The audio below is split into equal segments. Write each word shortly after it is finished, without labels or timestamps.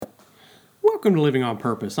Welcome to Living on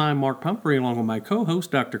Purpose. I'm Mark Pumphrey, along with my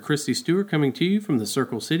co-host, Dr. Kristie Stewart, coming to you from the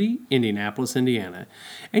Circle City, Indianapolis, Indiana.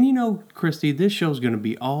 And you know, Kristie, this show's going to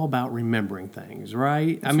be all about remembering things,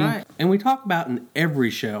 right? That's right. And we talk about in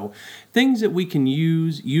every show things that we can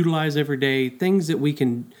utilize every day, things that we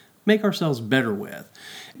can make ourselves better with.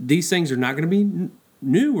 These things are not going to be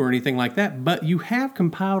new or anything like that, but you have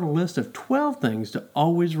compiled a list of 12 things to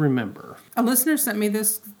always remember. A listener sent me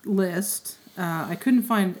this list. I couldn't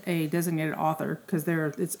find a designated author because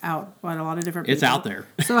it's out by a lot of different people. It's out there.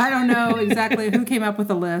 So I don't know exactly who came up with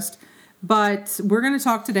the list, but we're going to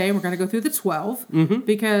talk today and we're going to go through the 12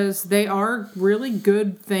 because they are really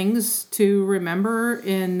good things to remember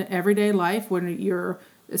in everyday life when you're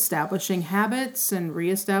establishing habits and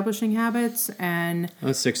reestablishing habits and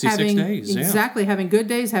 66 days. Exactly. Having good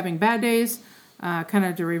days, having bad days. Kind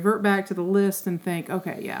of to revert back to the list and think,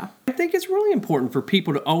 okay, yeah. I think it's really important for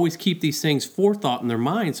people to always keep these things forethought in their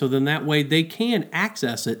mind so then that way they can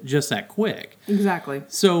access it just that quick. Exactly.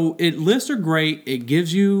 So lists are great. It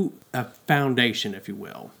gives you a foundation, if you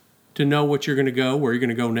will, to know what you're going to go, where you're going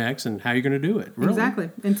to go next, and how you're going to do it. Really. Exactly.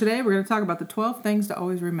 And today we're going to talk about the 12 things to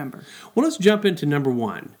always remember. Well, let's jump into number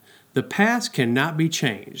 1. The past cannot be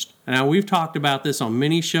changed. Now, we've talked about this on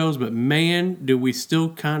many shows, but man, do we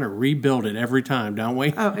still kind of rebuild it every time, don't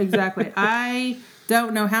we? Oh, exactly. I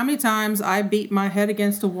don't know how many times I beat my head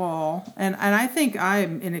against a wall, and I think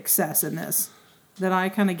I'm in excess in this, that I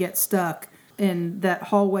kind of get stuck in that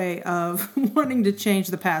hallway of wanting to change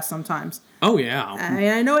the past sometimes. Oh, yeah.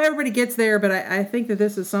 I know everybody gets there, but I think that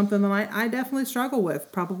this is something that I definitely struggle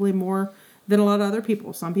with, probably more than a lot of other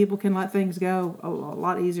people. Some people can let things go a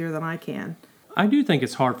lot easier than I can. I do think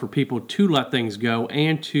it's hard for people to let things go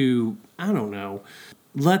and to, I don't know,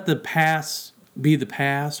 let the past be the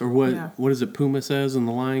past, or what is it Puma says in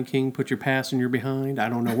The Lion King, put your past in your behind. I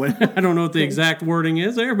don't know what the exact wording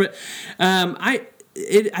is there, but I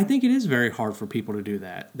think it is very hard for people to do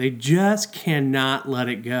that. They just cannot let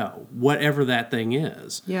it go, whatever that thing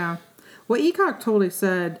is. Yeah. Well, Ecock totally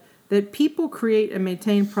said that people create and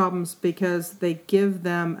maintain problems because they give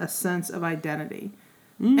them a sense of identity.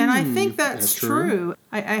 And I think that's true.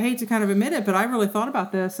 I hate to kind of admit it, but I really thought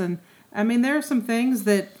about this. And I mean, there are some things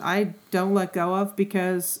that I don't let go of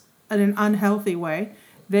because in an unhealthy way,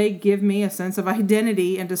 they give me a sense of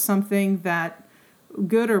identity into something that,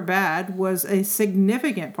 good or bad, was a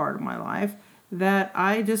significant part of my life that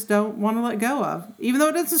I just don't want to let go of. Even though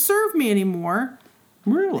it doesn't serve me anymore.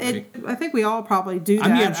 Really? I think we all probably do that. I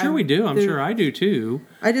mean, I'm sure we do. I'm sure I do too.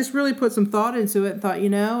 I just really put some thought into it and thought,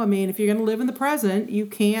 if you're going to live in the present, you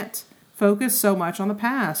can't focus so much on the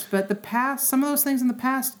past. But the past, some of those things in the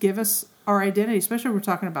past give us our identity, especially when we're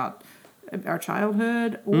talking about our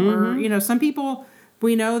childhood or, some people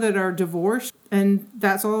we know that are divorced and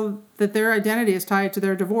that's all that their identity is tied to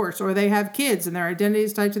their divorce, or they have kids and their identity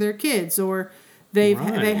is tied to their kids, or they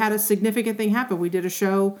had a significant thing happen. We did a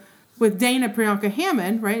show with Dana Priyanka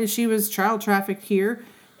Hammond, right? And she was child trafficked here.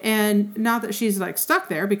 And not that she's like stuck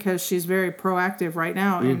there because she's very proactive right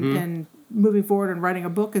now and moving forward and writing a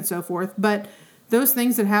book and so forth. But those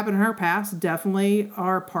things that happened in her past definitely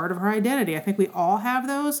are part of her identity. I think we all have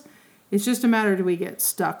those. It's just a matter, do we get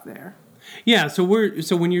stuck there? Yeah, so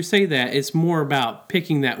when you say that, it's more about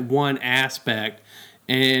picking that one aspect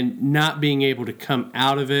and not being able to come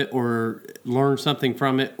out of it or learn something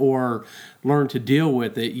from it or learn to deal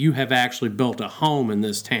with it. You have actually built a home in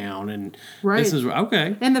this town. And this is,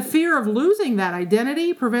 okay. And the fear of losing that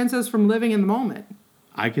identity prevents us from living in the moment.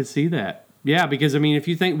 I could see that. Yeah, because, if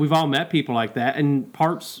you think we've all met people like that, and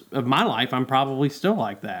parts of my life, I'm probably still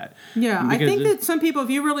like that. Yeah, I think that some people, if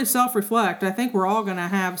you really self-reflect, I think we're all going to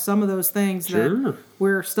have some of those things that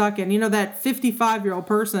we're stuck in. That 55-year-old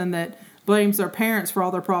person that blames their parents for all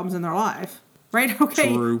their problems in their life, right?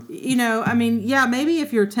 Okay, true. Maybe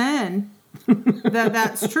if you're 10,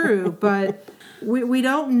 that's true, but we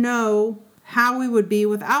don't know how we would be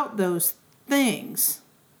without those things.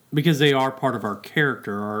 Because they are part of our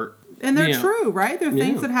character, and they're true, right? They're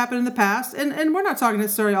things that happened in the past, and we're not talking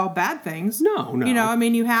necessarily all bad things. No.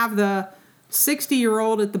 You have the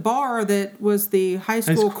 60-year-old at the bar that was the high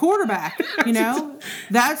school quarterback,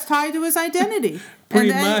 that's tied to his identity.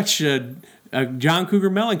 Pretty much a John Cougar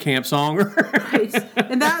Mellencamp song. Right.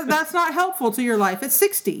 And that's not helpful to your life at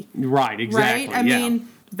 60. Right, exactly. Right? I mean,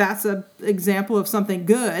 that's an example of something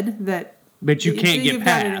good that... But you can't get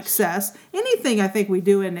past. In excess. Anything I think we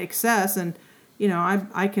do in excess, and,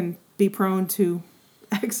 I can be prone to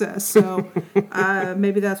excess. So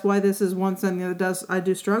maybe that's why this is one thing that I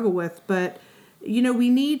do struggle with. But, we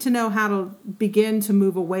need to know how to begin to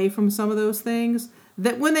move away from some of those things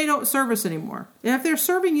that when they don't serve us anymore. And if they're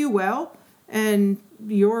serving you well and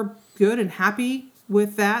you're good and happy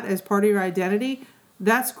with that as part of your identity,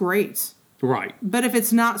 that's great. Right. But if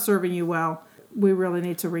it's not serving you well, we really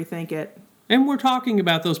need to rethink it. And we're talking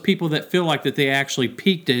about those people that feel like that they actually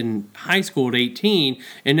peaked in high school at 18,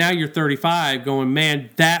 and now you're 35 going, man,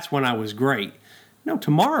 that's when I was great. No,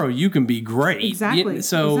 tomorrow you can be great. Exactly.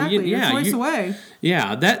 So, exactly. yeah, your choice away.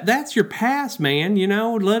 Yeah, that's your past, man.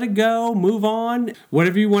 Let it go, move on.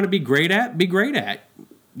 Whatever you want to be great at, be great at.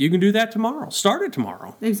 You can do that tomorrow. Start it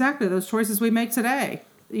tomorrow. Exactly. Those choices we make today,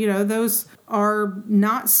 those are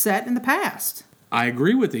not set in the past. I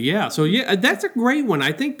agree with you, yeah. So, yeah, that's a great one.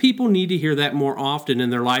 I think people need to hear that more often in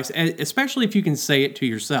their lives, especially if you can say it to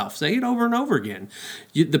yourself. Say it over and over again.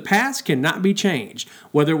 The past cannot be changed.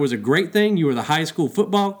 Whether it was a great thing, you were the high school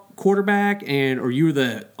football quarterback, or you were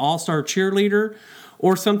the all-star cheerleader,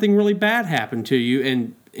 or something really bad happened to you,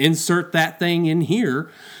 and insert that thing in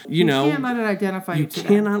here. You can't let it identify you today. You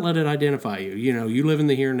cannot let it identify you. You live in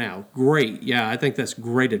the here and now. Great. Yeah, I think that's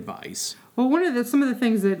great advice. Well, some of the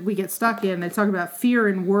things that we get stuck in, they talk about fear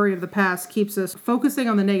and worry of the past keeps us focusing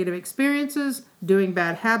on the negative experiences, doing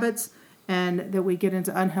bad habits, and that we get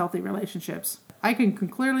into unhealthy relationships. I can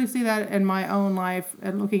clearly see that in my own life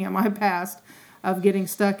and looking at my past of getting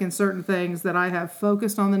stuck in certain things that I have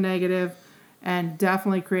focused on the negative and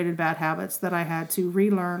definitely created bad habits that I had to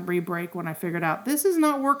relearn, re-break when I figured out this is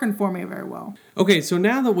not working for me very well. Okay, so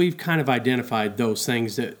now that we've kind of identified those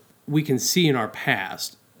things that we can see in our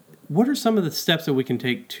past, what are some of the steps that we can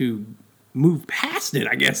take to move past it,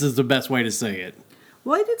 I guess is the best way to say it?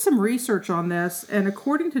 Well, I did some research on this, and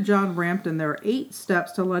according to John Rampton, there are 8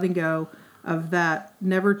 steps to letting go of that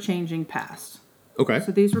never-changing past. Okay.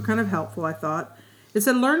 So these were kind of helpful, I thought. It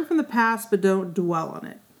said, learn from the past, but don't dwell on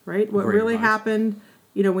it, right? What really happened,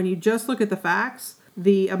 when you just look at the facts,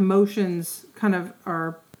 the emotions kind of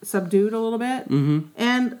are subdued a little bit. Mm-hmm.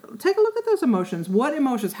 And take a look at those emotions. What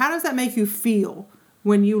emotions? How does that make you feel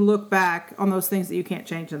when you look back on those things that you can't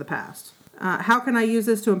change in the past? How can I use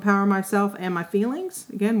this to empower myself and my feelings?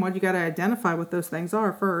 Again, you got to identify what those things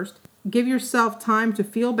are first. Give yourself time to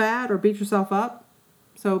feel bad or beat yourself up.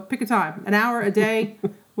 So pick a time, an hour, a day,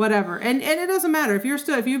 whatever. And it doesn't matter if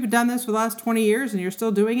you've done this for the last 20 years and you're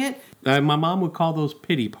still doing it. My mom would call those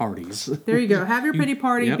pity parties. There you go. Have your pity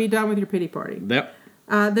party. Yep. Be done with your pity party. Yep.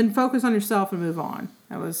 Then focus on yourself and move on.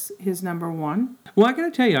 That was his number 1. Well, I got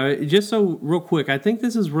to tell you, just so real quick, I think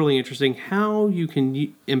this is really interesting how you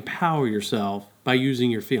can empower yourself by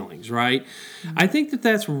using your feelings, right? Mm-hmm. I think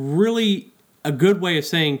that's really a good way of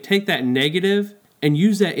saying take that negative and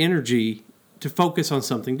use that energy to focus on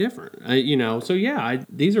something different. So yeah,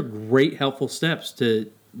 these are great, helpful steps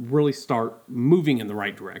to really start moving in the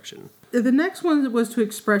right direction. The next one was to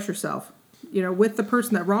express yourself, with the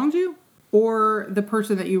person that wronged you, or the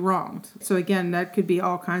person that you wronged. So again, that could be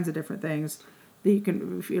all kinds of different things that you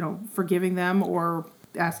can, forgiving them or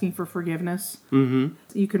asking for forgiveness. Mm-hmm.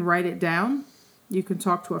 You can write it down. You can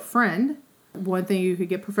talk to a friend. One thing, you could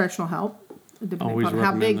get professional help, depending on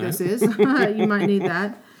how big this is. You might need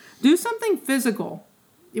that. Do something physical.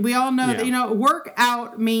 We all know that, work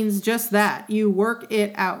out means just that. You work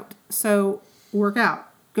it out. So work out.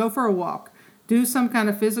 Go for a walk. Do some kind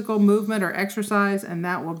of physical movement or exercise, and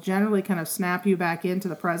that will generally kind of snap you back into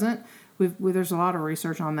the present. There's a lot of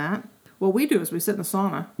research on that. What we do is we sit in the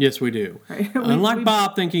sauna. Yes, we do. Right? Unlike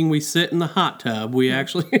Bob thinking we sit in the hot tub, we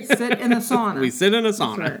actually sit in the sauna. We sit in a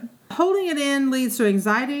sauna. Right. Holding it in leads to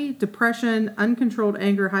anxiety, depression, uncontrolled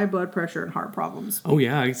anger, high blood pressure, and heart problems. Oh,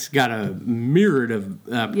 yeah. It's got a myriad of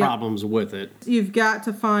problems with it. You've got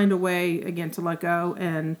to find a way, again, to let go.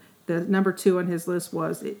 And the number 2 on his list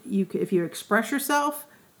was if you express yourself,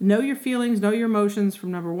 know your feelings, know your emotions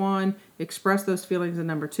from number 1, express those feelings in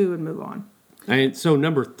number 2, and move on. And so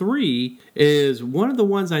number 3 is one of the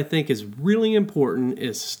ones I think is really important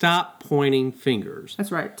is stop pointing fingers.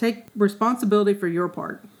 That's right. Take responsibility for your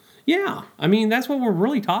part. Yeah. I mean, that's what we're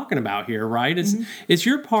really talking about here, right? It's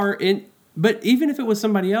your part, but even if it was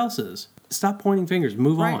somebody else's, stop pointing fingers.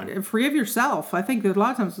 Move on. And forgive yourself. I think that a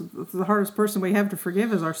lot of times the hardest person we have to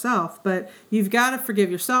forgive is ourselves. But you've got to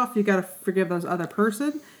forgive yourself. You've got to forgive those other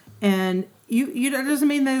person. And it doesn't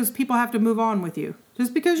mean those people have to move on with you.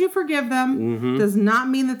 Just because you forgive them does not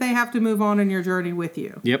mean that they have to move on in your journey with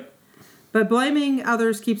you. Yep. But blaming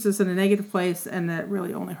others keeps us in a negative place, and that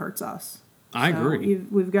really only hurts us. I agree.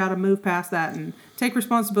 We've got to move past that and take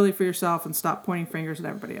responsibility for yourself and stop pointing fingers at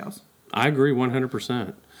everybody else. I agree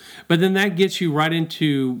 100%. But then that gets you right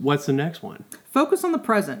into what's the next one? Focus on the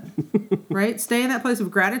present, right? Stay in that place of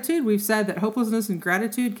gratitude. We've said that hopelessness and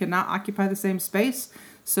gratitude cannot occupy the same space.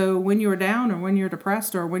 So when you're down or when you're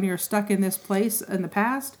depressed or when you're stuck in this place in the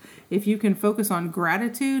past, if you can focus on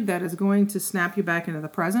gratitude, that is going to snap you back into the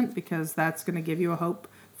present, because that's going to give you a hope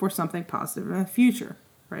for something positive in the future,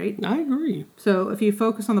 right? I agree. So if you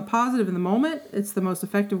focus on the positive in the moment, it's the most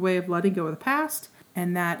effective way of letting go of the past,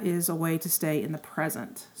 and that is a way to stay in the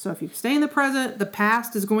present. So if you stay in the present, the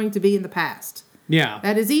past is going to be in the past. Yeah.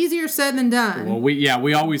 That is easier said than done. Well,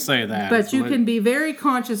 we always say that. But you can be very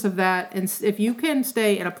conscious of that, and if you can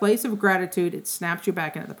stay in a place of gratitude, it snaps you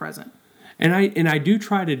back into the present. And I do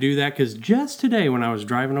try to do that, because just today when I was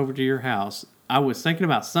driving over to your house, I was thinking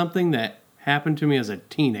about something that happened to me as a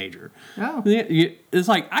teenager. Oh. It's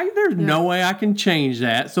like, there's no way I can change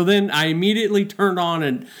that. So then I immediately turned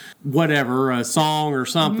on a song or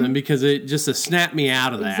something, because it just snapped me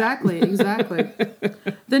out of that. Exactly.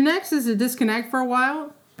 The next is to disconnect for a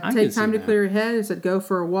while. Take time to clear your head. It said go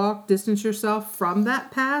for a walk, distance yourself from that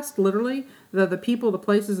past, literally, the people, the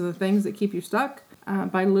places, and the things that keep you stuck,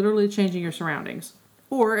 by literally changing your surroundings.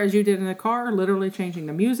 Or, as you did in the car, literally changing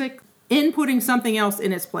the music, inputting something else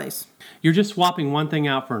in its place. You're just swapping one thing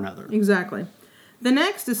out for another. Exactly. The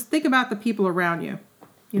next is think about the people around you.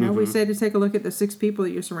 We say to take a look at the 6 people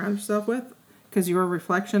that you surround yourself with, because you're a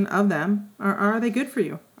reflection of them. Are they good for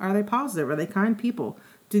you? Are they positive? Are they kind people?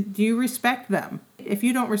 Do you respect them? If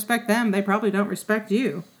you don't respect them, they probably don't respect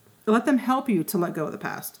you. Let them help you to let go of the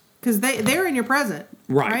past, because they're in your present,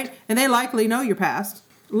 right? And they likely know your past.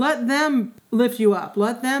 Let them lift you up.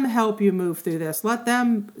 Let them help you move through this. Let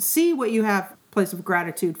them see what you have place of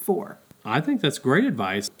gratitude for. I think that's great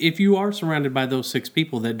advice. If you are surrounded by those 6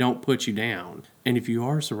 people that don't put you down, and if you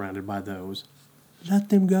are surrounded by those, let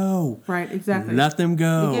them go. Right, exactly. Let them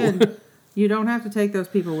go. Again, you don't have to take those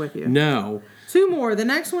people with you. No. 2 more. The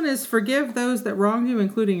next one is forgive those that wronged you,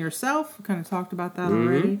 including yourself. We kind of talked about that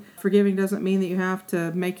already. Forgiving doesn't mean that you have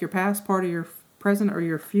to make your past part of your present or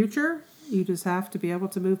your future. You just have to be able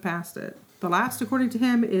to move past it. The last, according to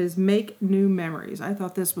him, is make new memories. I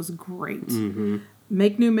thought this was great.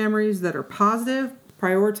 Make new memories that are positive.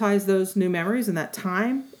 Prioritize those new memories and that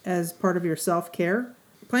time as part of your self-care.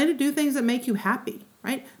 Plan to do things that make you happy,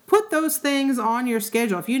 right? Put those things on your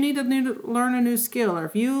schedule. If you need to learn a new skill, or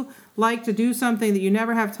if you like to do something that you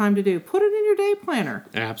never have time to do, put it in your day planner.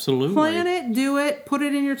 Absolutely. Plan it, do it, put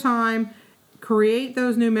it in your time. Create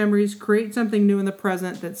those new memories. Create something new in the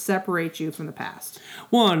present that separates you from the past.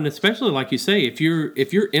 Well, and especially like you say, if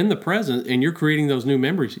you're in the present and you're creating those new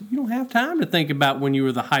memories, you don't have time to think about when you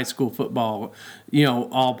were the high school football,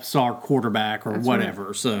 all-star quarterback or whatever.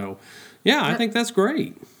 Right. So, yeah, I think that's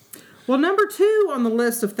great. Well, number 2 on the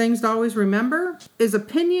list of things to always remember is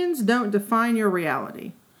opinions don't define your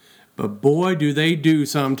reality. But boy, do they do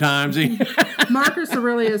sometimes. Marcus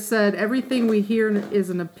Aurelius said, everything we hear is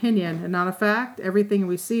an opinion and not a fact. Everything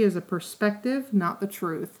we see is a perspective, not the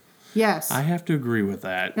truth. Yes. I have to agree with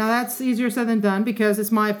that. That's easier said than done, because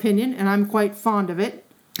it's my opinion and I'm quite fond of it,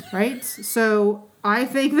 right? So I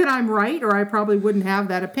think that I'm right, or I probably wouldn't have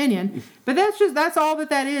that opinion. But that's all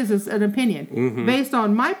that is an opinion. Based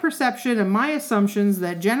on my perception and my assumptions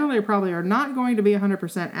that generally probably are not going to be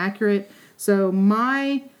 100% accurate. So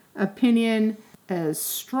my opinion, as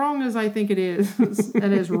strong as I think it is,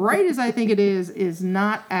 and as right as I think it is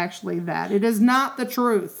not actually that. It is not the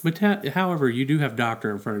truth. But however, you do have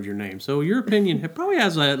doctor in front of your name, so your opinion probably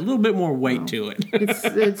has a little bit more weight to it.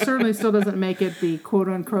 It certainly still doesn't make it the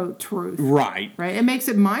quote-unquote truth. Right. It makes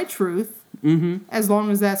it my truth, as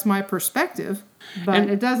long as that's my perspective. But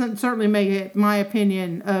it doesn't certainly make it my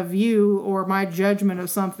opinion of you or my judgment of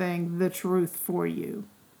something the truth for you.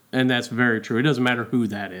 And that's very true. It doesn't matter who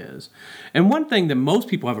that is. And one thing that most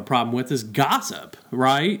people have a problem with is gossip,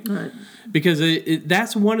 right? Right. Because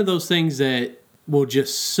that's one of those things that will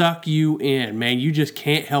just suck you in, man. You just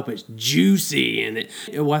can't help it. It's juicy. And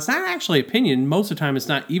it's not actually opinion. Most of the time, it's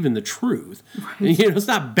not even the truth. Right. It's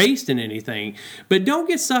not based in anything. But don't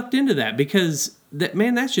get sucked into that, because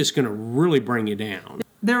that's just going to really bring you down.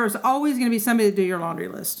 There is always going to be somebody to do your laundry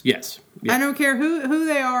list. Yes. I don't care who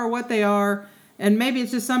they are, what they are. And maybe it's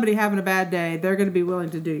just somebody having a bad day. They're going to be willing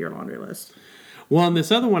to do your laundry list. Well, and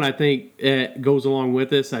this other one I think goes along with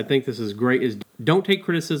this. I think this is great. Is don't take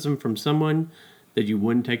criticism from someone that you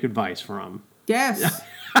wouldn't take advice from. Yes.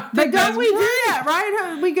 But don't we do that,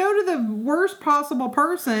 right? We go to the worst possible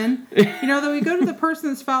person. That we go to the person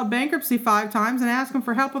that's filed bankruptcy 5 times and ask them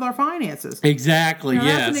for help with our finances. Exactly,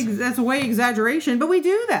 yes. That's a way exaggeration, but we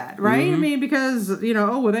do that, right? I mean, because, they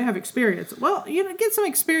have experience. Well, get some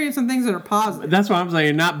experience in things that are positive. That's what I'm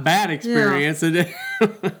saying, not bad experience. Yeah.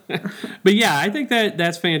 But yeah, I think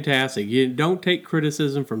that's fantastic. You don't take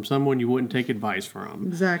criticism from someone you wouldn't take advice from.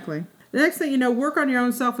 Exactly. The next thing, work on your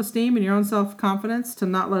own self-esteem and your own self-confidence to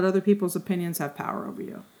not let other people's opinions have power over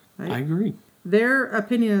you. Right? I agree. Their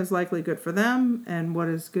opinion is likely good for them, and what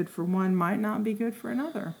is good for one might not be good for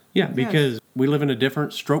another. Yeah, because we live in a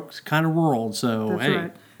different strokes kind of world, so That's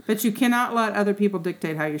right. But you cannot let other people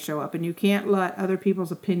dictate how you show up, and you can't let other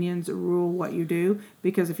people's opinions rule what you do,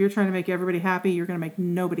 because if you're trying to make everybody happy, you're going to make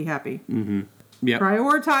nobody happy. Mm-hmm. Yep.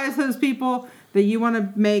 Prioritize those people that you want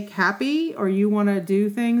to make happy or you want to do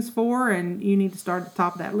things for, and you need to start at the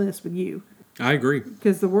top of that list with you. I agree.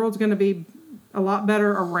 Because the world's going to be a lot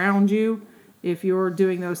better around you if you're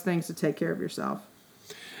doing those things to take care of yourself.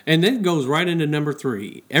 And then it goes right into number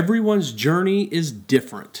 3. Everyone's journey is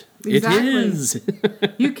different. Exactly. It is.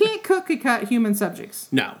 You can't cookie cut human subjects.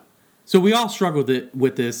 No. So we all struggle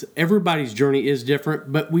with this. Everybody's journey is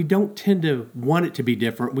different, but we don't tend to want it to be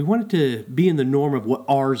different. We want it to be in the norm of what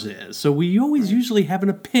ours is. So we always usually have an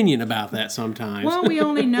opinion about that sometimes. Well, we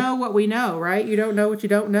only know what we know, right? You don't know what you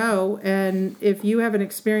don't know. And if you have an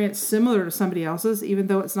experience similar to somebody else's, even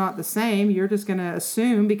though it's not the same, you're just going to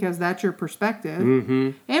assume because that's your perspective. Mm-hmm.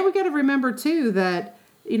 And we got to remember, too, that,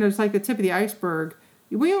 it's like the tip of the iceberg.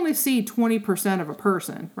 We only see 20% of a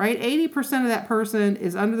person, right? 80% of that person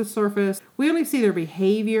is under the surface. We only see their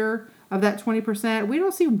behavior of that 20%. We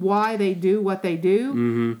don't see why they do what they do.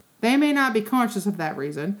 Mm-hmm. They may not be conscious of that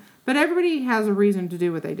reason, but everybody has a reason to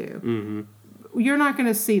do what they do. Mm-hmm. You're not going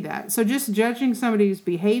to see that. So just judging somebody's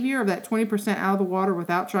behavior of that 20% out of the water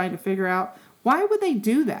without trying to figure out why would they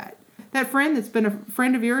do that? That friend that's been a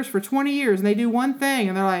friend of yours for 20 years and they do one thing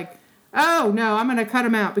and they're like, oh, no, I'm going to cut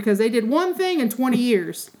them out because they did one thing in 20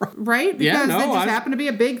 years, right? Because they just happen to be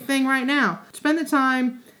a big thing right now. Spend the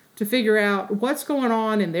time to figure out what's going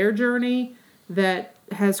on in their journey that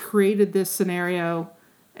has created this scenario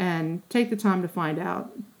and take the time to find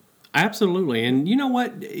out. Absolutely. And you know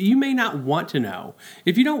what? You may not want to know.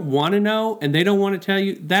 If you don't want to know and they don't want to tell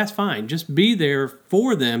you, that's fine. Just be there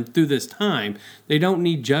for them through this time. They don't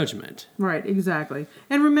need judgment. Right, exactly.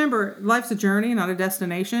 And remember, life's a journey, not a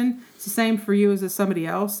destination. It's the same for you as somebody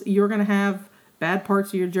else. You're going to have bad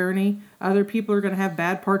parts of your journey. Other people are going to have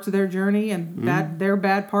bad parts of their journey, and their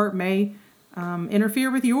bad part may interfere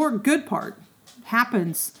with your good part.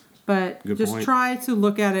 Happens. But just try to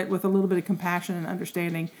look at it with a little bit of compassion and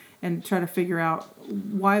understanding and try to figure out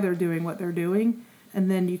why they're doing what they're doing.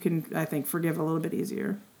 And then you can, I think, forgive a little bit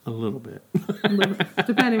easier. A little bit.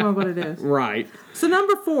 Depending on what it is. Right. So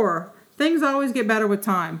number 4, things always get better with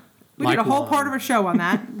time. We did a whole part of a show on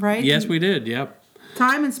that, right? Yes, we did. Yep.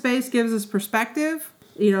 Time and space gives us perspective.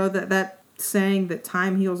 That saying that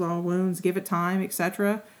time heals all wounds, give it time,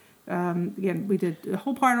 etc. Again, we did a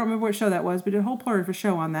whole part, I don't remember what show that was, but we did a whole part of a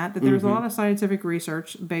show on that there's a lot of scientific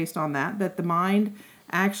research based on that the mind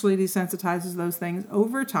actually desensitizes those things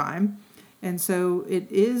over time. And so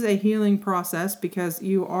it is a healing process because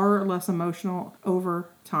you are less emotional over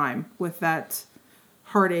time with that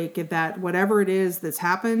heartache and that whatever it is that's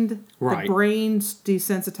happened, right. The brain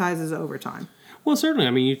desensitizes over time. Well, certainly.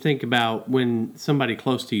 I mean, you think about when somebody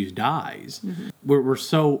close to you dies, we're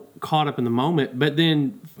so caught up in the moment, but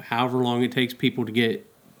then however long it takes people to get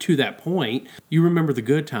to that point, you remember the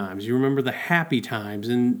good times, you remember the happy times,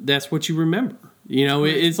 and that's what you remember.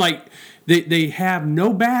 It's like they have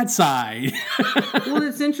no bad side. Well,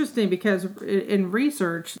 it's interesting because in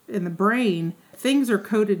research, in the brain, things are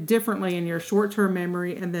coded differently in your short-term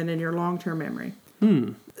memory and then in your long-term memory.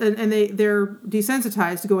 And they're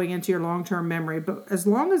desensitized going into your long-term memory. But as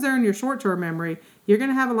long as they're in your short-term memory, you're going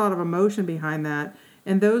to have a lot of emotion behind that.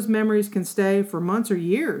 And those memories can stay for months or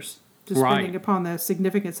years, depending upon the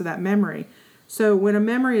significance of that memory. So when a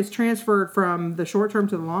memory is transferred from the short-term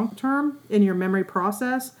to the long-term in your memory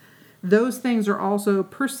process, those things are also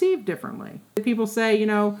perceived differently. People say,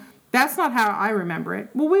 that's not how I remember it.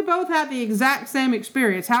 Well, we both had the exact same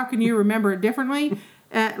experience. How can you remember it differently?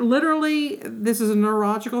 Literally, this is a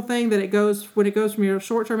neurological thing that when it goes from your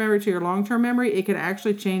short-term memory to your long-term memory, it can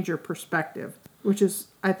actually change your perspective, which is,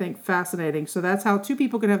 I think, fascinating. So that's how two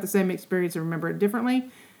people can have the same experience and remember it differently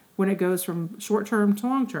when it goes from short-term to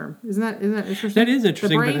long-term. Isn't that interesting? That is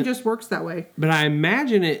interesting. The brain just works that way. But I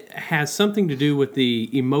imagine it has something to do with the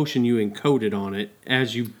emotion you encoded on it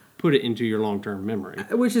as you put it into your long-term memory.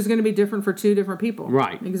 Which is going to be different for two different people.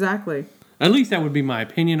 Right. Exactly. At least that would be my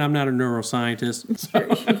opinion. I'm not a neuroscientist.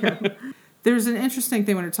 So. There's an interesting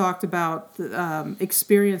thing when it talked about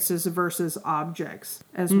experiences versus objects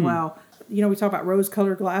as well. We talk about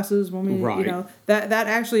rose-colored glasses when we, that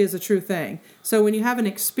actually is a true thing. So when you have an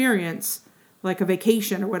experience, like a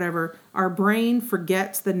vacation or whatever, our brain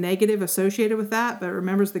forgets the negative associated with that, but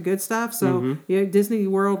remembers the good stuff. So Disney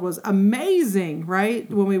World was amazing, right?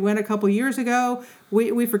 When we went a couple years ago,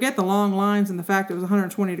 we forget the long lines and the fact it was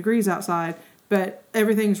 120 degrees outside, but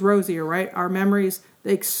everything's rosier, right? Our memories,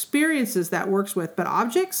 the experiences that works with, but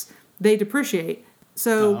objects, they depreciate.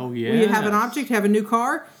 So when you have an object, you have a new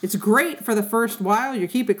car, it's great for the first while. You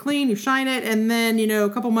keep it clean, you shine it, and then, a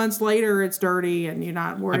couple months later, it's dirty and you're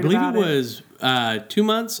not worried about it. I believe it was 2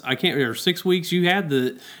 months, or 6 weeks, you had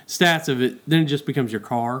the stats of it, then it just becomes your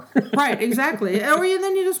car. Right, exactly. Or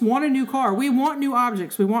then you just want a new car. We want new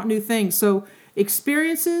objects. We want new things. So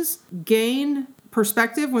experiences gain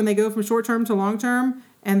perspective when they go from short-term to long-term,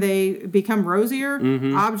 and they become rosier.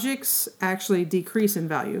 Objects actually decrease in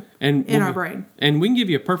value in our brain. And we can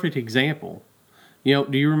give you a perfect example. Do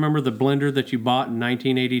you remember the blender that you bought in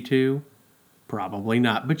 1982? Probably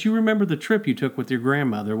not. But you remember the trip you took with your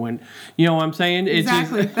grandmother when, what I'm saying?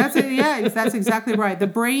 Exactly. That's it. Yeah, that's exactly right. The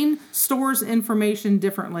brain stores information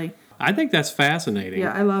differently. I think that's fascinating.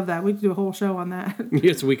 Yeah, I love that. We could do a whole show on that.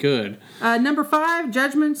 Yes, we could. Number 5,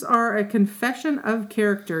 judgments are a confession of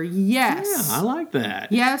character. Yes. Yeah, I like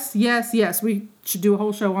that. Yes. We should do a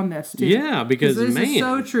whole show on this, too. Yeah, because, this is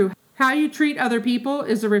so true. How you treat other people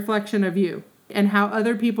is a reflection of you. And how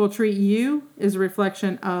other people treat you is a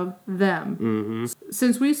reflection of them.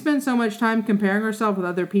 Since we spend so much time comparing ourselves with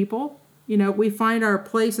other people, we find our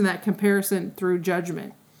place in that comparison through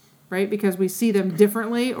judgment. Right? Because we see them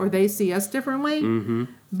differently or they see us differently.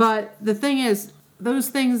 But the thing is, those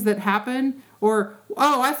things that happen, or,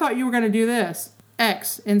 I thought you were going to do this,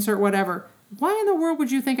 X, insert whatever. Why in the world would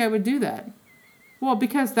you think I would do that? Well,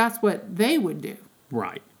 because that's what they would do.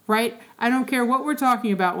 Right. Right? I don't care what we're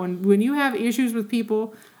talking about. When you have issues with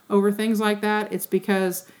people over things like that, it's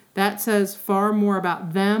because that says far more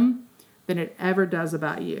about them than it ever does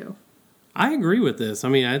about you. I agree with this. I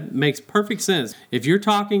mean, it makes perfect sense. If you're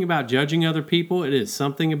talking about judging other people, it is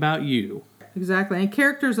something about you. Exactly. And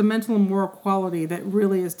character is a mental and moral quality that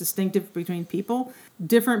really is distinctive between people.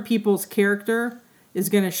 Different people's character is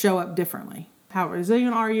going to show up differently. How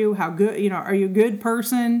resilient are you? How good, are you a good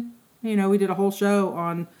person? We did a whole show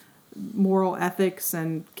on moral ethics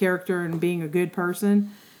and character and being a good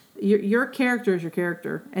person. Your character is your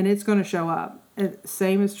character, and it's going to show up.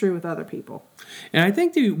 Same is true with other people. And I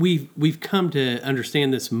think that we've come to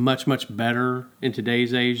understand this much, much better in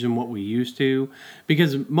today's age than what we used to,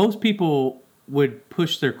 because most people would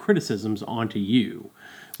push their criticisms onto you,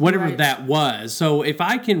 whatever that was. So if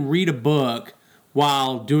I can read a book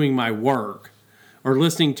while doing my work or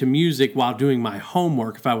listening to music while doing my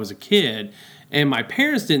homework if I was a kid, and my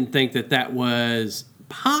parents didn't think that was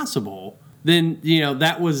possible, then,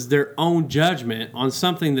 that was their own judgment on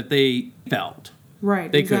something that they felt.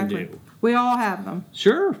 Right, they couldn't do. We all have them.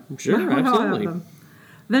 Sure, we absolutely. All have them.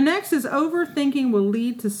 The next is overthinking will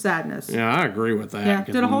lead to sadness. Yeah, I agree with that. Yeah,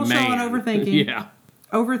 did a whole show on overthinking. Yeah.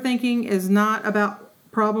 Overthinking is not about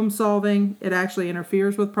problem solving. It actually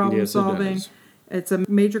interferes with problem solving. It's a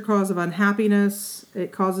major cause of unhappiness.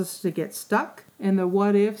 It causes us to get stuck in the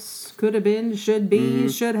what ifs, could have been, should be,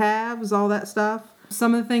 should haves, all that stuff.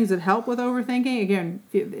 Some of the things that help with overthinking, again,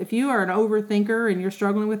 if you are an overthinker and you're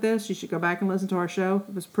struggling with this, you should go back and listen to our show.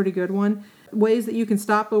 It was a pretty good one. Ways that you can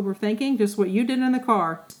stop overthinking, just what you did in the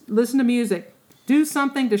car. Listen to music. Do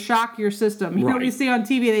something to shock your system. You know what you see on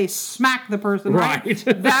TV, they smack the person, right?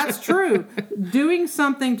 That's true. Doing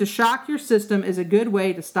something to shock your system is a good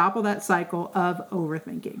way to stop all that cycle of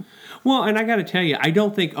overthinking. Well, and I got to tell you, I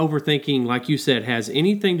don't think overthinking, like you said, has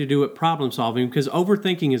anything to do with problem solving, because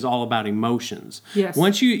overthinking is all about emotions. Yes.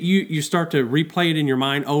 Once you start to replay it in your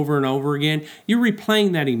mind over and over again, you're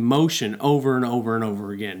replaying that emotion over and over and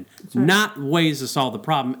over again. Right. Not ways to solve the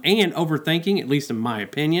problem. And overthinking, at least in my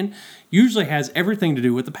opinion, usually has everything to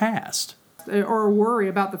do with the past. Or worry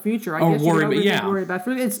about the future. I guess worry about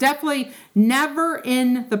it's definitely never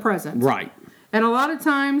in the present. Right. And a lot of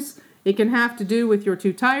times it can have to do with you're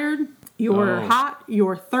too tired, you're hot,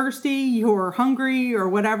 you're thirsty, you're hungry, or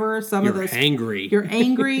whatever. You're angry. You're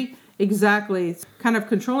angry. Exactly. It's kind of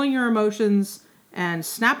controlling your emotions and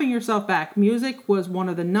snapping yourself back. Music was one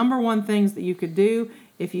of the number one things that you could do.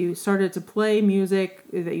 If you started to play music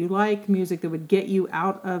that you like, music that would get you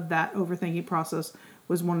out of that overthinking process,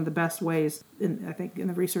 was one of the best ways, I think, in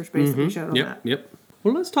the research base that we showed on that. Yep.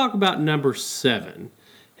 Well, let's talk about number 7.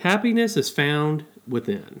 Happiness is found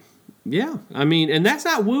within. Yeah, I mean, and that's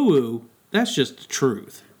not woo-woo. That's just the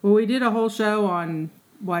truth. Well, we did a whole show on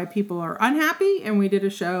why people are unhappy, and we did a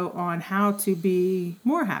show on how to be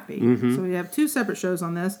more happy. So we have 2 separate shows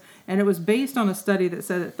on this, and it was based on a study that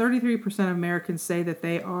said that 33% of Americans say that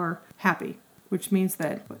they are happy, which means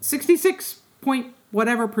that 66% point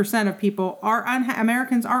whatever percent of people are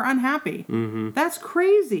Americans are unhappy. Mm-hmm. That's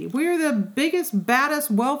crazy. We're the biggest, baddest,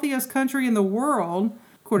 wealthiest country in the world,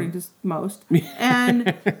 according to most,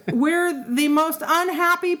 and we're the most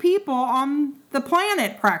unhappy people on the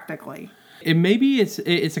planet, practically. And maybe it's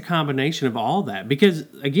a combination of all that, because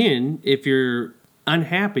again, if you're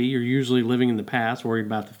unhappy, you're usually living in the past, worried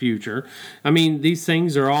about the future. I mean, these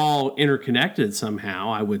things are all interconnected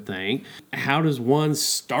somehow, I would think. How does one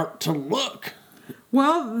start to look?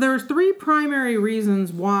 Well, there's 3 primary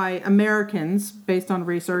reasons why Americans, based on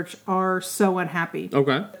research, are so unhappy.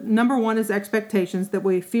 Okay. Number 1 is expectations, that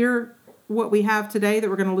we fear what we have today, that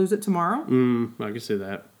we're going to lose it tomorrow. I can see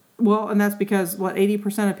that. Well, and that's because,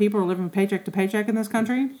 80% of people are living paycheck to paycheck in this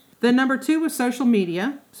country? Then number 2 was social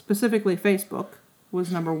media, specifically Facebook was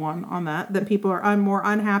number 1 on that people are more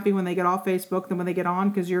unhappy when they get off Facebook than when they get on,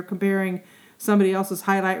 because you're comparing somebody else's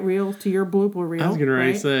highlight reel to your blooper reel. I was getting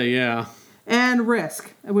ready to say, yeah. And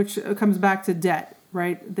risk, which comes back to debt,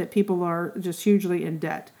 right? That people are just hugely in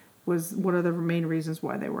debt was one of the main reasons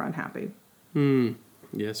why they were unhappy.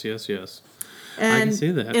 Yes. And I can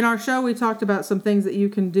see that. In our show, we talked about some things that you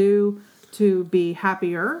can do to be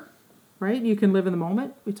happier, right? You can live in the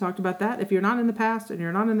moment. We talked about that. If you're not in the past and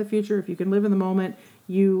you're not in the future, if you can live in the moment,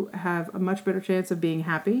 you have a much better chance of being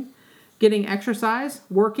happy. Getting exercise,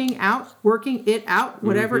 working it out,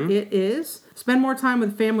 whatever it is. Spend more time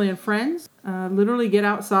with family and friends. Literally get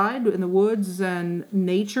outside in the woods and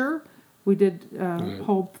nature. We did a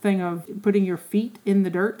whole thing of putting your feet in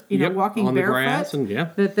the dirt, walking on barefoot. The grass and,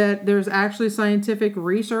 That there's actually scientific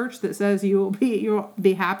research that says you'll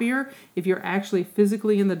be happier if you're actually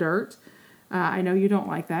physically in the dirt. I know you don't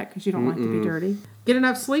like that because you don't like to be dirty. Get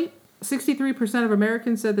enough sleep. 63% of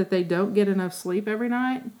Americans said that they don't get enough sleep every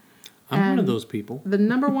night. I'm one of those people. The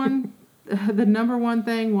number one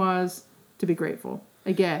thing was to be grateful.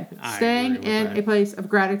 Again, staying in a place of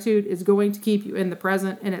gratitude is going to keep you in the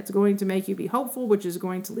present, and it's going to make you be hopeful, which is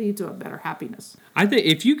going to lead to a better happiness. I think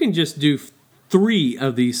if you can just do 3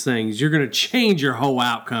 of these things, you're going to change your whole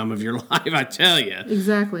outcome of your life, I tell you.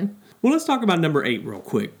 Exactly. Well, let's talk about number 8 real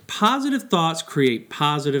quick. Positive thoughts create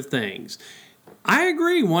positive things. I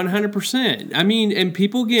agree 100%. I mean, and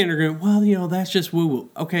people again are going, well, that's just woo-woo.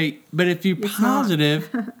 Okay, but if you're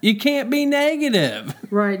positive, you can't be negative.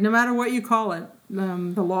 Right, no matter what you call it.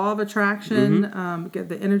 The law of attraction,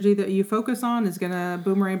 the energy that you focus on is going to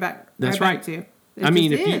boomerang back. That's back to you.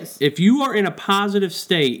 If you are in a positive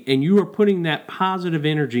state and you are putting that positive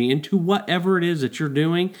energy into whatever it is that you're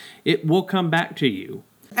doing, it will come back to you.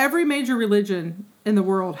 Every major religion in the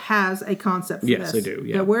world has a concept for this. Yes, they do.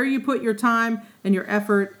 Yeah. That where you put your time and your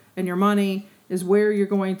effort and your money is where you're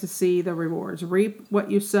going to see the rewards. Reap what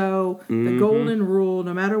you sow. The golden rule,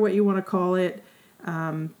 no matter what you want to call it,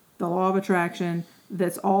 the law of attraction.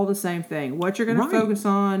 That's all the same thing. What you're going to focus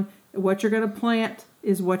on, what you're going to plant,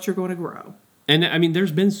 is what you're going to grow. And I mean,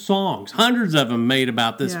 there's been songs, hundreds of them made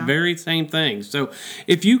about this very same thing. So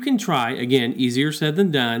if you can try, again, easier said than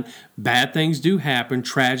done, bad things do happen,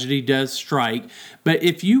 tragedy does strike. But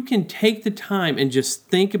if you can take the time and just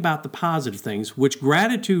think about the positive things, which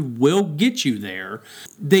gratitude will get you there,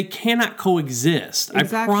 they cannot coexist.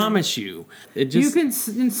 Exactly. I promise you. You can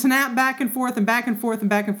snap back and forth and back and forth and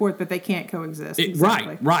back and forth, but they can't coexist.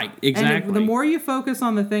 Exactly. Right, exactly. And the more you focus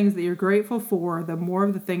on the things that you're grateful for, the more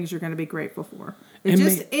of the things you're going to be grateful for. It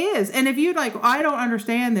is. And if you I don't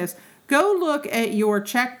understand this, go look at your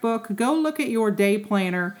checkbook, go look at your day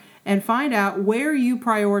planner, and find out where you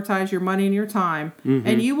prioritize your money and your time,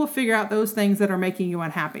 and you will figure out those things that are making you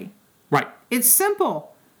unhappy. Right. It's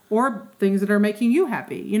simple. Or things that are making you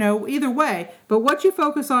happy. Either way. But what you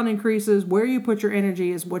focus on increases. Where you put your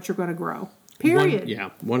energy is what you're going to grow. Period.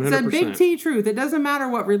 100%. It's a big T truth. It doesn't matter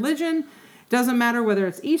what religion, it doesn't matter whether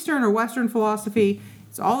it's Eastern or Western philosophy.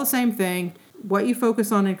 It's all the same thing. What you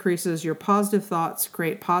focus on increases. Your positive thoughts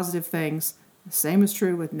create positive things. The same is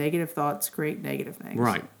true with negative thoughts create negative things.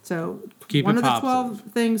 Right. So keep one it of the 12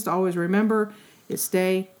 things to always remember is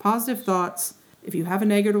stay positive thoughts. If you have a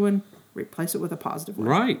negative one, replace it with a positive one.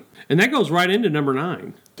 Right. And that goes right into number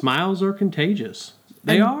 9. Smiles are contagious.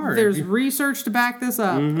 They are. There's research to back this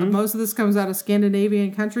up. Most of this comes out of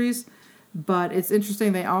Scandinavian countries. But it's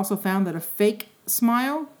interesting. They also found that a fake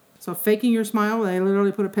smile, so faking your smile, they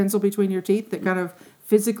literally put a pencil between your teeth that kind of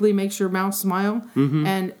physically makes your mouth smile.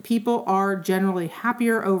 And people are generally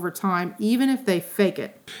happier over time, even if they fake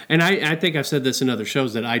it. And I think I've said this in other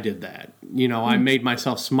shows that I did that. I made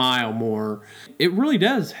myself smile more. It really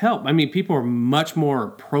does help. I mean, people are much more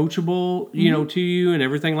approachable, to you and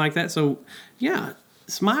everything like that. So, yeah,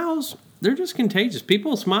 smiles, they're just contagious.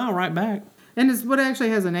 People smile right back. And it's what actually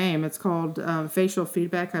has a name. It's called facial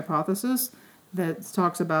feedback hypothesis. that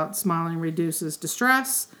talks about smiling reduces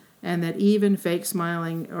distress, and that even fake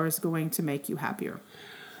smiling is going to make you happier.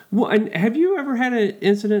 Well, and have you ever had an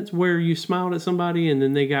incident where you smiled at somebody and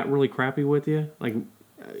then they got really crappy with you? Like,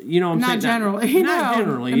 you know what I'm saying? Not generally. Not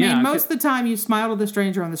generally, I mean, most of the time you smile to the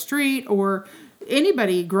stranger on the street or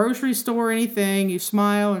anybody, grocery store, anything, you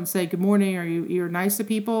smile and say good morning, or you're nice to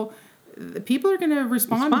people. People are going to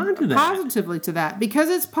respond positively to that because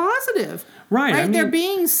it's positive. Right. I mean, they're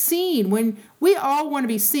being seen. When we all want to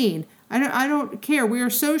be seen. I don't care. We are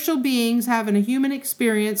social beings having a human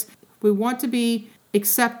experience. We want to be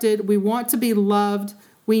accepted. We want to be loved.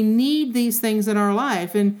 We need these things in our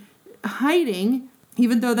life. And hiding,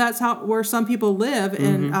 even though that's where some people live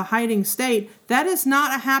in a hiding state, that is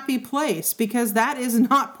not a happy place because that is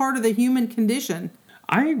not part of the human condition.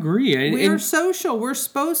 I agree. We are social. We're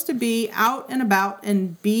supposed to be out and about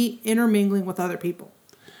and be intermingling with other people.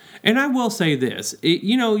 And I will say this,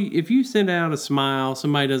 if you send out a smile,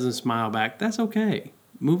 somebody doesn't smile back, that's okay.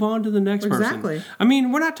 Move on to the next person. Exactly. I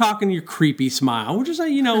mean, we're not talking your creepy smile. We're just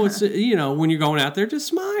saying, it's when you're going out there, just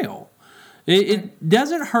smile. It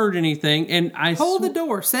doesn't hurt anything. And hold the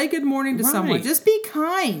door. Say good morning to someone. Just be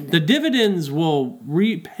kind. The dividends will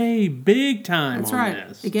repay big time. That's right.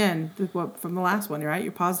 This. Again, from the last one, right?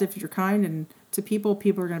 You're positive, you're kind, and to people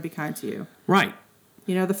are going to be kind to you. Right.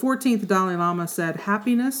 The 14th Dalai Lama said,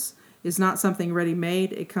 happiness is not something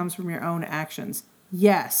ready-made. It comes from your own actions.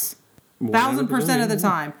 Yes. 1,000% of the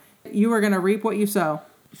time. You are going to reap what you sow.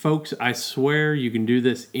 Folks, I swear you can do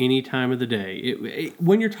this any time of the day.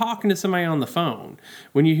 When you're talking to somebody on the phone,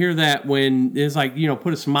 when you hear that, when it's like,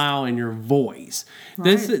 put a smile in your voice.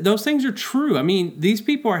 Right. Those things are true. I mean, these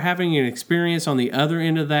people are having an experience on the other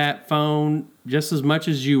end of that phone just as much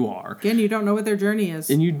as you are. Again, you don't know what their journey is.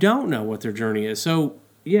 And you don't know what their journey is. So,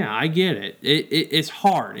 yeah, I get it. It's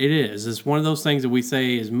hard. It is. It's one of those things that we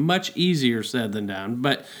say is much easier said than done.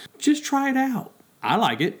 But just try it out. I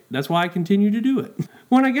like it. That's why I continue to do it.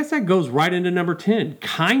 Well, I guess that goes right into number 10.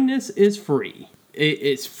 Kindness is free.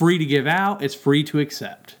 It's free to give out. It's free to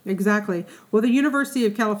accept. Exactly. Well, the University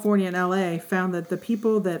of California in LA found that the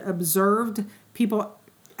people that observed people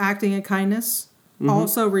acting in kindness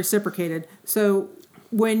also reciprocated. So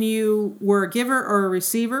when you were a giver or a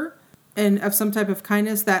receiver and of some type of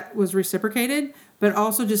kindness, that was reciprocated, but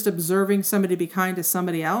also just observing somebody be kind to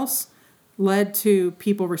somebody else led to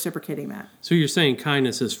people reciprocating that. So you're saying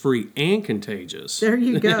kindness is free and contagious. There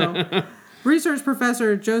you go. Research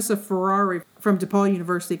professor Joseph Ferrari from DePaul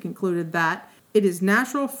University concluded that it is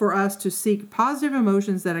natural for us to seek positive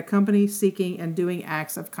emotions that accompany seeking and doing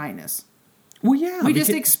acts of kindness. Well, yeah. We just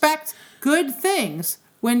expect good things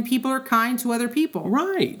when people are kind to other people.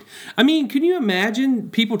 Right. I mean, can you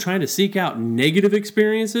imagine people trying to seek out negative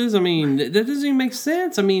experiences? I mean, that doesn't even make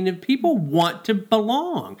sense. I mean, if people want to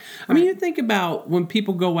belong. I mean, you think about when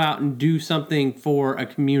people go out and do something for a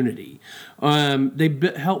community. They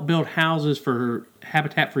help build houses for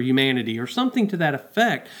Habitat for Humanity or something to that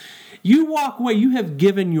effect. You walk away, you have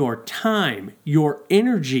given your time, your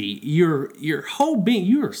energy, your whole being.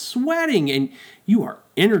 You are sweating and you are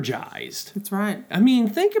energized. That's right. I mean,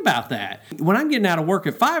 think about that. When I'm getting out of work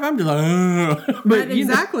at 5, I'm just like, but right,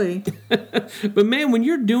 exactly. But man, when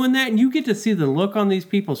you're doing that and you get to see the look on these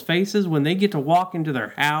people's faces when they get to walk into their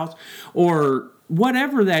house or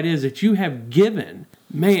whatever that is that you have given,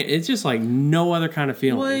 man, it's just like no other kind of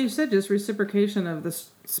feeling. Well, you said just reciprocation of the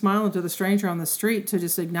smiling to the stranger on the street to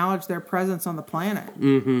just acknowledge their presence on the planet.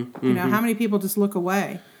 You know, how many people just look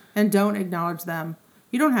away and don't acknowledge them?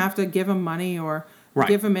 You don't have to give them money or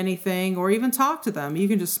give them anything or even talk to them. You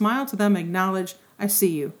can just smile to them, acknowledge, I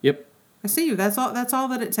see you. Yep. I see you. That's all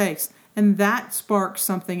that it takes. And that sparks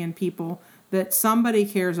something in people that somebody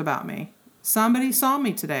cares about me. Somebody saw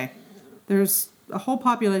me today. There's a whole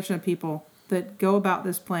population of people that go about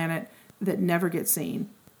this planet that never get seen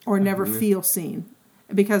or never feel seen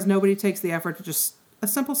because nobody takes the effort to just a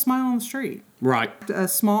simple smile on the street. Right. A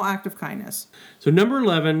small act of kindness. So number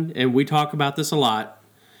 11, and we talk about this a lot,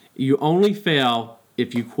 you only fail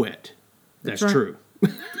if you quit. That's right. True.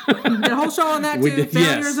 The whole show on that too.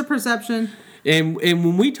 Failure is a perception. And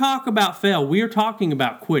when we talk about fail, we are talking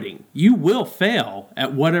about quitting. You will fail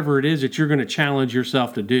at whatever it is that you're going to challenge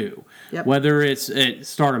yourself to do. Yep. Whether it's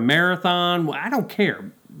start a marathon, I don't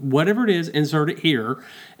care. Whatever it is, insert it here.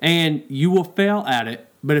 And you will fail at it.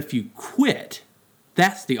 But if you quit,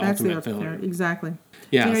 that's the ultimate failure. Exactly.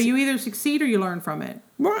 Yeah. You either succeed or you learn from it.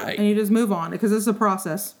 Right. And you just move on because it's a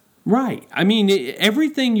process. Right. I mean,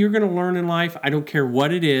 everything you're going to learn in life, I don't care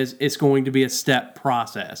what it is, it's going to be a step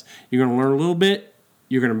process. You're going to learn a little bit,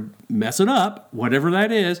 You're going to mess it up, whatever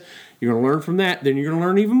that is. You're going to learn from that. Then you're going to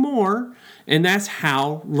learn even more. And that's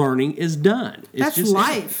how learning is done. That's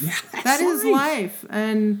life. Yeah, that is life.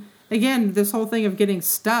 And again, this whole thing of getting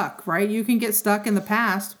stuck, right? You can get stuck in the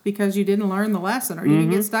past because you didn't learn the lesson, or you can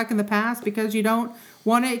get stuck in the past because you don't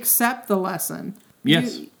want to accept the lesson.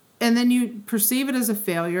 Yes. And then you perceive it as a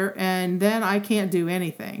failure, and then I can't do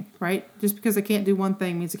anything, right? Just because I can't do one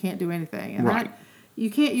thing means I can't do anything. And right. You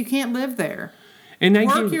can't live there. And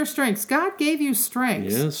work your strengths. God gave you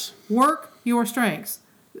strengths. Yes. Work your strengths.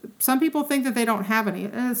 Some people think that they don't have any.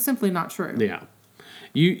 It's simply not true. Yeah.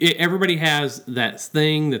 Everybody has that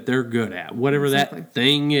thing that they're good at, whatever that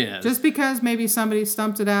thing is. Just because maybe somebody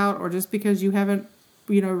stumped it out, or just because you haven't,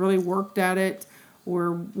 really worked at it,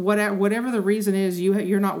 or whatever the reason is,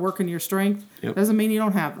 you're not working your strength, doesn't mean you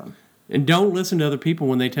don't have them. And don't listen to other people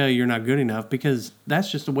when they tell you you're not good enough, because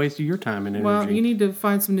that's just a waste of your time and energy. Well, you need to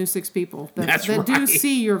find some new 6 people that do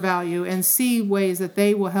see your value and see ways that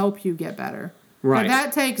they will help you get better. Right. Now,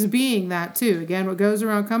 that takes being that too. Again, what goes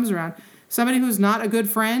around comes around. Somebody who's not a good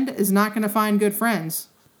friend is not going to find good friends.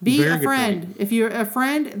 Be a friend. If you're a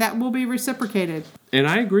friend, that will be reciprocated. And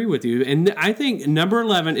I agree with you. And I think number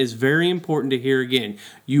 11 is very important to hear again.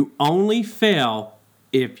 You only fail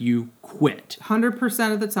if you quit.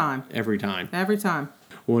 100% of the time. Every time. Every time.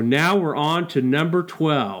 Well, now we're on to number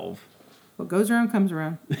 12. What goes around comes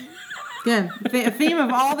around. Again, the theme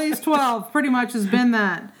of all these 12 pretty much has been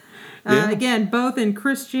that. Again, both in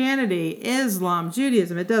Christianity, Islam,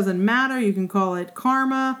 Judaism, it doesn't matter. You can call it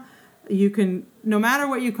karma. You can, no matter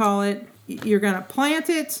what you call it, you're going to plant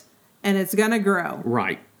it and it's going to grow.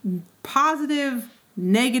 Right. Positive,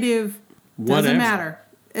 negative, doesn't matter.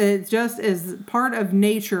 It just is part of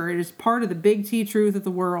nature. It is part of the big T truth of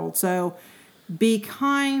the world. So be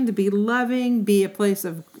kind, be loving, be a place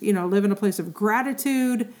of, live in a place of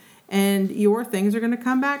gratitude, and your things are going to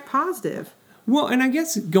come back positive. Well, and I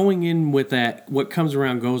guess going in with that, what comes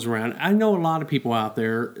around goes around. I know a lot of people out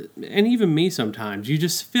there, and even me sometimes, you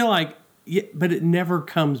just feel like, but it never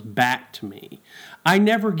comes back to me. I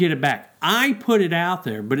never get it back. I put it out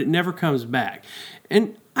there, but it never comes back.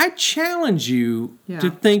 And I challenge you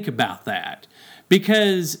to think about that.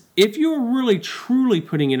 Because if you're really, truly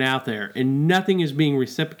putting it out there and nothing is being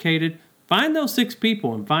reciprocated, find those 6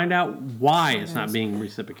 people and find out why it's not being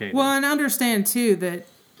reciprocated. Well, and understand, too, that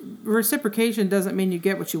reciprocation doesn't mean you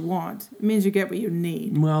get what you want. It means you get what you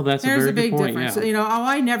need. Well, there's a big point, difference. Yeah.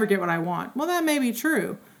 I never get what I want. Well, that may be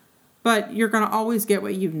true, but you're going to always get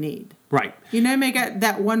what you need. Right. You may get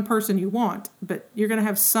that one person you want, but you're going to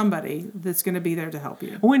have somebody that's going to be there to help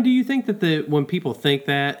you. When do you think that when people think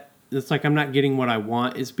that, it's like I'm not getting what I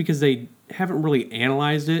want, it's because they haven't really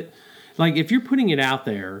analyzed it? Like if you're putting it out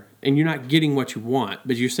there and you're not getting what you want,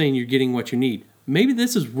 but you're saying you're getting what you need, maybe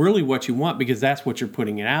this is really what you want because that's what you're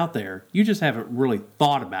putting it out there. You just haven't really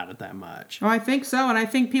thought about it that much. Oh, I think so, and I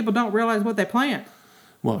think people don't realize what they plant.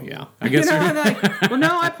 Well, yeah. I guess well,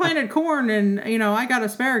 no, I planted corn and, I got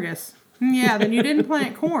asparagus. Yeah, then you didn't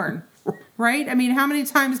plant corn, right? I mean, how many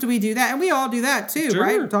times do we do that? And we all do that too,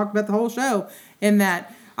 right? We talked about the whole show in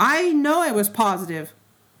that I know it was positive.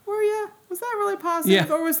 Were you? Was that really positive?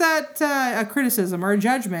 Yeah. Or was that a criticism or a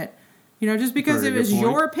judgment? Just because it was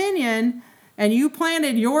your opinion and you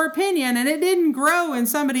planted your opinion and it didn't grow in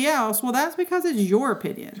somebody else, well, that's because it's your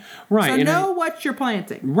opinion. Right. So know what you're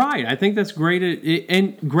planting. Right. I think that's great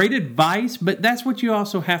and great advice, but that's what you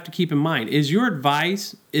also have to keep in mind. Is your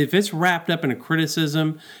advice, if it's wrapped up in a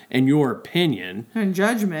criticism and your opinion and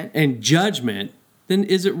judgment, then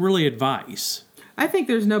is it really advice? I think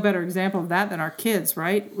there's no better example of that than our kids,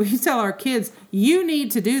 right? We tell our kids, you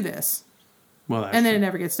need to do this. Well, that's and then it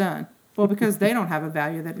never gets done. Well, because they don't have a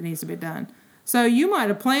value that it needs to be done. So you might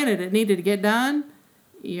have planted it needed to get done.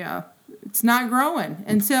 Yeah, it's not growing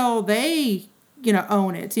until they,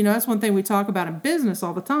 own it. That's one thing we talk about in business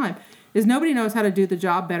all the time is nobody knows how to do the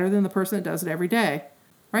job better than the person that does it every day,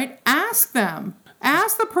 right? Ask them.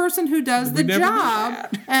 Ask the person who does the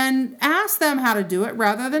job and ask them how to do it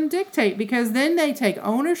rather than dictate, because then they take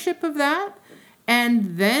ownership of that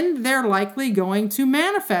and then they're likely going to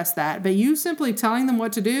manifest that. But you simply telling them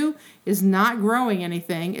what to do is not growing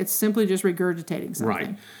anything. It's simply just regurgitating something.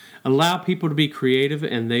 Right. Allow people to be creative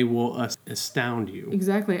and they will astound you.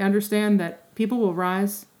 Exactly. Understand that people will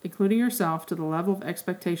rise, including yourself, to the level of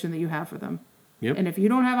expectation that you have for them. Yep. And if you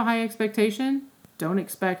don't have a high expectation, don't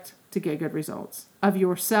expect to get good results of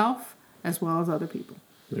yourself as well as other people.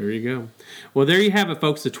 There you go. Well, there you have it,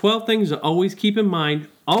 folks. The 12 things to always keep in mind.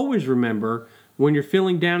 Always remember when you're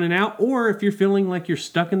feeling down and out, or if you're feeling like you're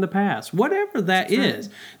stuck in the past, whatever that is.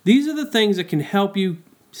 These are the things that can help you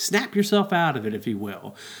snap yourself out of it, if you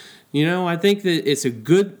will. I think that it's a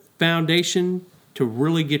good foundation to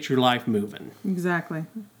really get your life moving. Exactly.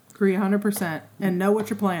 Agree 100%. And know what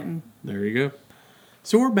you're planting. There you go.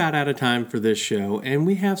 So we're about out of time for this show, and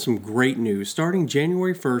we have some great news. Starting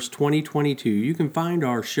January 1st, 2022, you can find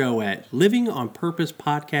our show at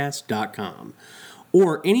livingonpurposepodcast.com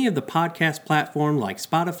or any of the podcast platforms like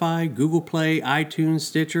Spotify, Google Play, iTunes,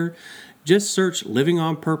 Stitcher. Just search Living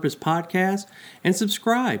on Purpose Podcast and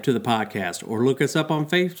subscribe to the podcast, or look us up on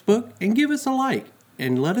Facebook and give us a like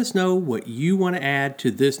and let us know what you want to add to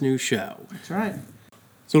this new show. That's right.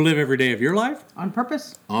 So live every day of your life on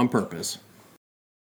purpose. On purpose.